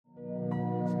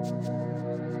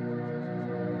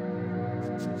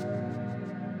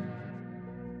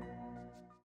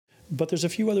But there's a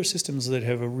few other systems that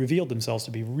have revealed themselves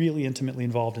to be really intimately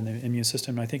involved in the immune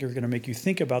system, and I think are going to make you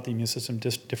think about the immune system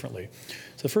differently.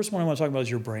 So the first one I want to talk about is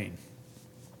your brain.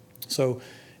 So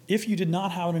if you did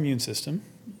not have an immune system,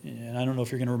 and I don't know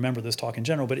if you're going to remember this talk in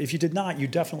general, but if you did not, you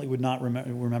definitely would not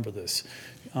remember this.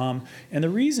 And the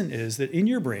reason is that in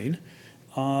your brain,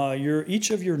 each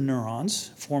of your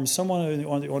neurons forms somewhat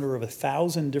on the order of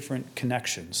 1,000 different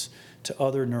connections to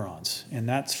other neurons, and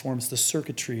that forms the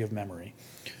circuitry of memory.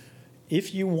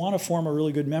 If you want to form a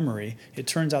really good memory, it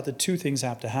turns out that two things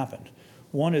have to happen.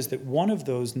 One is that one of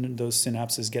those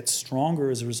synapses gets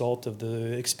stronger as a result of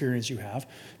the experience you have,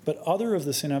 but other of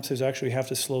the synapses actually have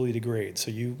to slowly degrade. So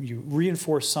you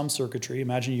reinforce some circuitry.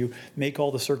 Imagine you make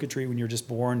all the circuitry when you're just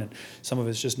born, and some of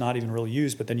it's just not even really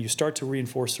used, but then you start to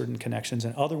reinforce certain connections,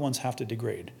 and other ones have to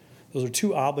degrade. Those are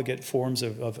two obligate forms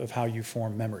of how you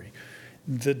form memory.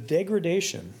 The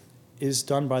degradation is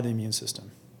done by the immune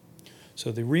system.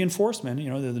 So the reinforcement,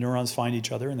 the neurons find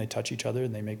each other and they touch each other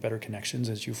and they make better connections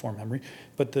as you form memory.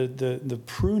 But the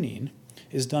pruning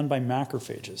is done by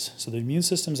macrophages. So the immune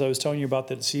systems I was telling you about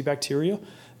that see bacteria,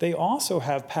 they also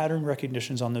have pattern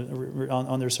recognitions on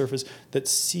their surface that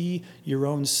see your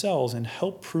own cells and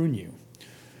help prune you.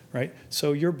 Right?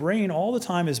 So your brain all the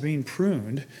time is being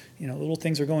pruned. Little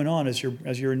things are going on as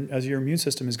your immune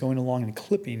system is going along and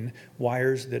clipping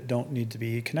wires that don't need to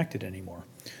be connected anymore.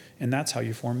 And that's how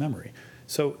you form memory.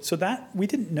 So that we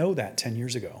didn't know that 10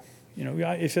 years ago.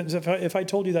 If I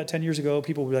told you that 10 years ago,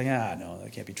 people would be like, no,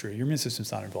 that can't be true. Your immune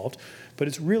system's not involved. But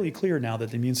it's really clear now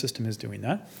that the immune system is doing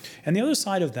that. And the other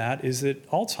side of that is that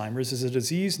Alzheimer's is a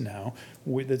disease now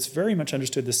that's very much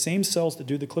understood. The same cells that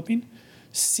do the clipping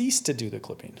cease to do the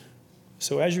clipping.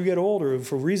 So as you get older,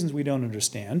 for reasons we don't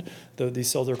understand,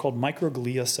 these cells are called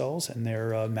microglia cells, and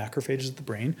they're macrophages of the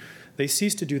brain. They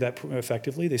cease to do that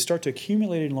effectively. They start to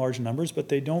accumulate in large numbers, but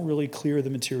they don't really clear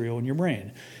the material in your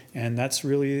brain. And that's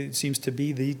really seems to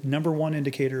be the number one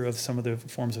indicator of some of the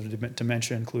forms of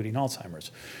dementia, including Alzheimer's.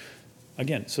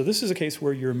 Again, so this is a case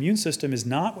where your immune system is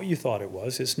not what you thought it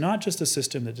was. It's not just a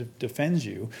system that defends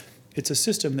you. It's a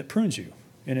system that prunes you.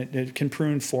 And it can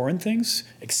prune foreign things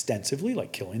extensively,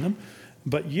 like killing them.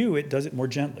 But it does it more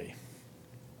gently.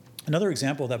 Another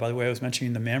example of that, by the way, I was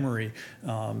mentioning the mammary,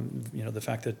 the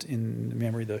fact that in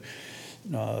mammary,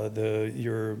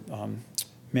 your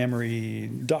mammary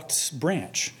ducts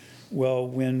branch. Well,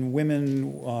 when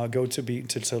women go to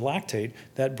lactate,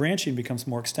 that branching becomes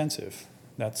more extensive.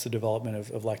 That's the development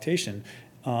of lactation.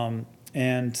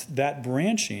 And that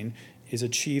branching is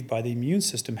achieved by the immune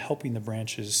system helping the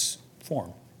branches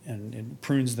form. And it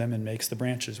prunes them and makes the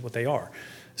branches what they are.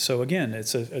 So again,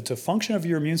 it's a function of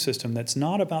your immune system that's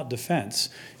not about defense.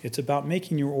 It's about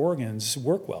making your organs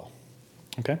work well.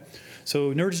 Okay,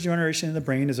 so neurodegeneration in the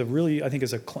brain is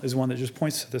is one that just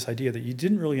points to this idea that you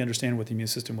didn't really understand what the immune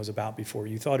system was about before.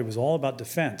 You thought it was all about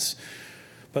defense.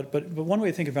 But one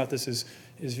way to think about this is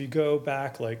if you go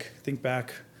back, think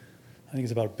back. I think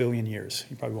it's about 1 billion years.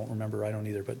 You probably won't remember. I don't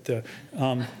either. But the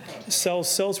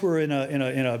cells were in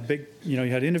a big. You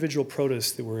had individual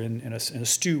protists that were in a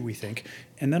stew, we think,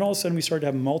 and then all of a sudden we started to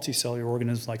have multicellular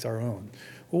organisms like our own.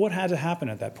 Well, what had to happen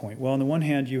at that point? Well, on the one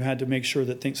hand, you had to make sure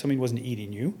that something wasn't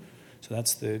eating you. So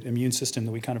that's the immune system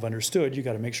that we kind of understood. You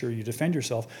got to make sure you defend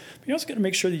yourself, but you also got to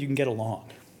make sure that you can get along.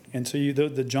 And so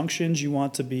the junctions you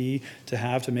want to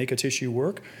have to make a tissue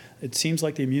work, it seems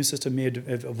like the immune system may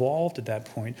have evolved at that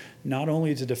point, not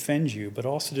only to defend you, but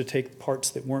also to take parts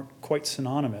that weren't quite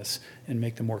synonymous and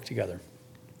make them work together.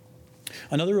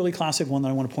 Another really classic one that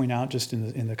I want to point out just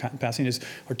in the passing is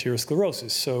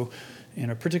arteriosclerosis. So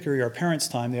particularly our parents'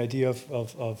 time, the idea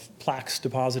of plaques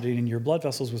depositing in your blood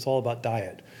vessels was all about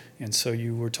diet. And so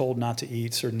you were told not to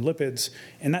eat certain lipids,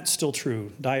 and that's still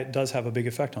true. Diet does have a big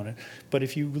effect on it. But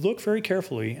if you look very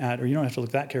carefully or you don't have to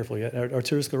look that carefully at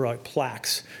arteriosclerotic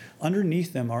plaques,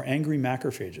 underneath them are angry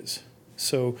macrophages.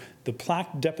 So the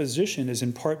plaque deposition is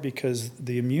in part because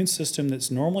the immune system that's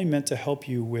normally meant to help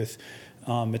you with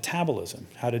metabolism,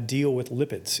 how to deal with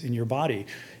lipids in your body,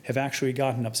 have actually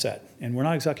gotten upset. And we're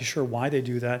not exactly sure why they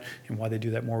do that and why they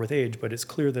do that more with age, but it's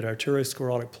clear that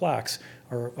arteriosclerotic plaques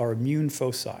are immune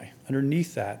foci.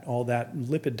 Underneath that, all that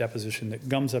lipid deposition that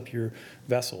gums up your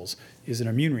vessels is an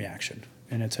immune reaction.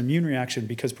 And it's an immune reaction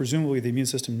because presumably the immune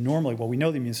system we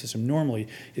know the immune system normally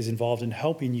is involved in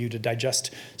helping you to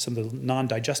digest some of the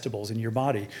non-digestibles in your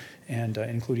body, and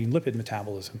including lipid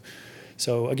metabolism.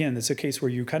 So again, it's a case where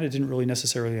you kind of didn't really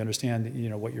necessarily understand,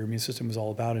 what your immune system was all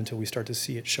about until we start to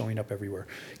see it showing up everywhere.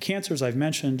 Cancers, I've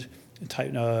mentioned,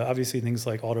 obviously things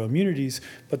like autoimmunities,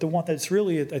 but the one that's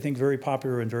really, I think, very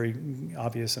popular and very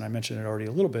obvious, and I mentioned it already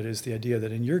a little bit, is the idea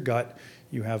that in your gut,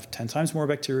 you have 10 times more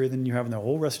bacteria than you have in the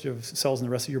whole rest of cells in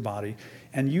the rest of your body,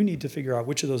 and you need to figure out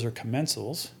which of those are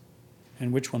commensals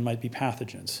and which one might be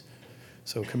pathogens.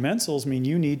 So commensals mean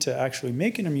you need to actually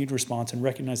make an immune response and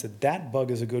recognize that that bug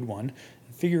is a good one,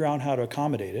 and figure out how to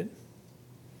accommodate it.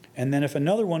 And then if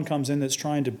another one comes in that's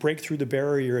trying to break through the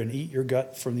barrier and eat your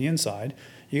gut from the inside,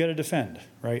 you got to defend,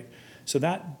 right? So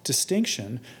that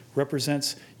distinction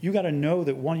represents, you got to know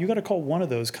that you got to call one of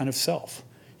those kind of self.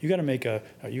 You got to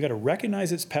you got to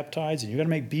recognize its peptides, and you got to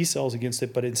make B cells against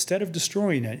it, but instead of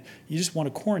destroying it, you just want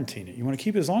to quarantine it. You want to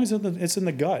keep it, as long as it's in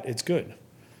the gut, it's good.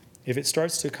 If it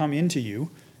starts to come into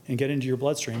you and get into your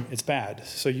bloodstream, it's bad.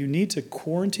 So you need to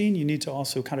quarantine, you need to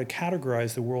also kind of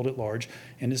categorize the world at large,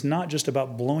 and it's not just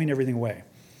about blowing everything away,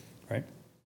 right?